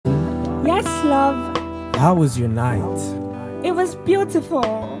Yes, love. How was your night? It was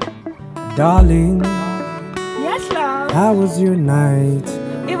beautiful. Darling, Yes, love. how was your night?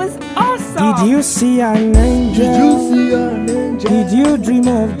 It was awesome. Did you see an angel? Did you dream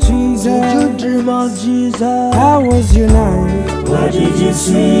of Jesus? How was your night? What did you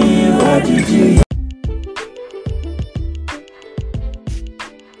see? What did you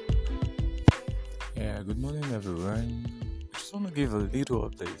Yeah, good morning everyone. I just want to give a little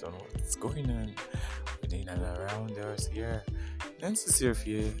update on what's going on within and around us here.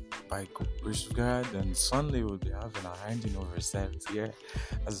 NCCF by grace of God, and Sunday we'll be having a handing over service here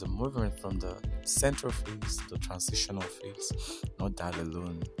as a movement from the central phase to the transitional phase. Not that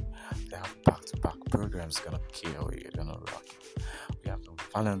alone. They have back-to-back programs gonna kill you, gonna rock you. We have the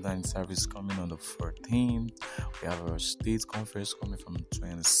Valentine service coming on the 14th. We have our state conference coming from the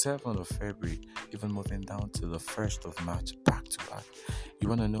 27th of February, even moving down to the 1st of March, back to back. You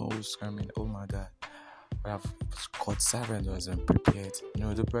wanna know who's coming? Oh my God. We have God servant who has been prepared. You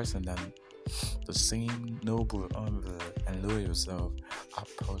know, the person that the same noble, humble, and loyal self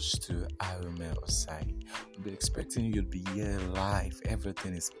Apostle Arumel Osai. We'll be expecting you to be here live.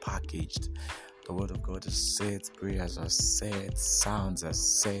 Everything is packaged. The word of God is set, prayers are set, sounds are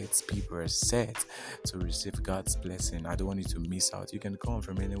set, people are set to receive God's blessing. I don't want you to miss out. You can come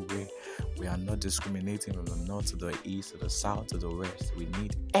from anywhere. We are not discriminating from the north to the east, to the south, to the west. We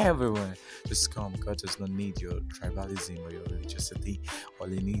need everyone. Just come. God does not need your tribalism or your religiosity. All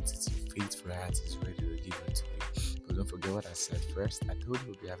He needs is your faithful heart is ready to give it to you. But don't forget what I said first. I told you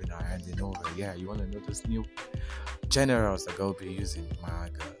we'll be having our handing over. Yeah, you want to know those new generals that God will be using? My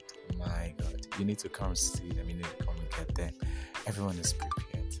God. You need to come see them. You need to come and get them. Everyone is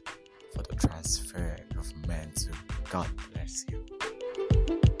prepared for the transfer of men to God bless you.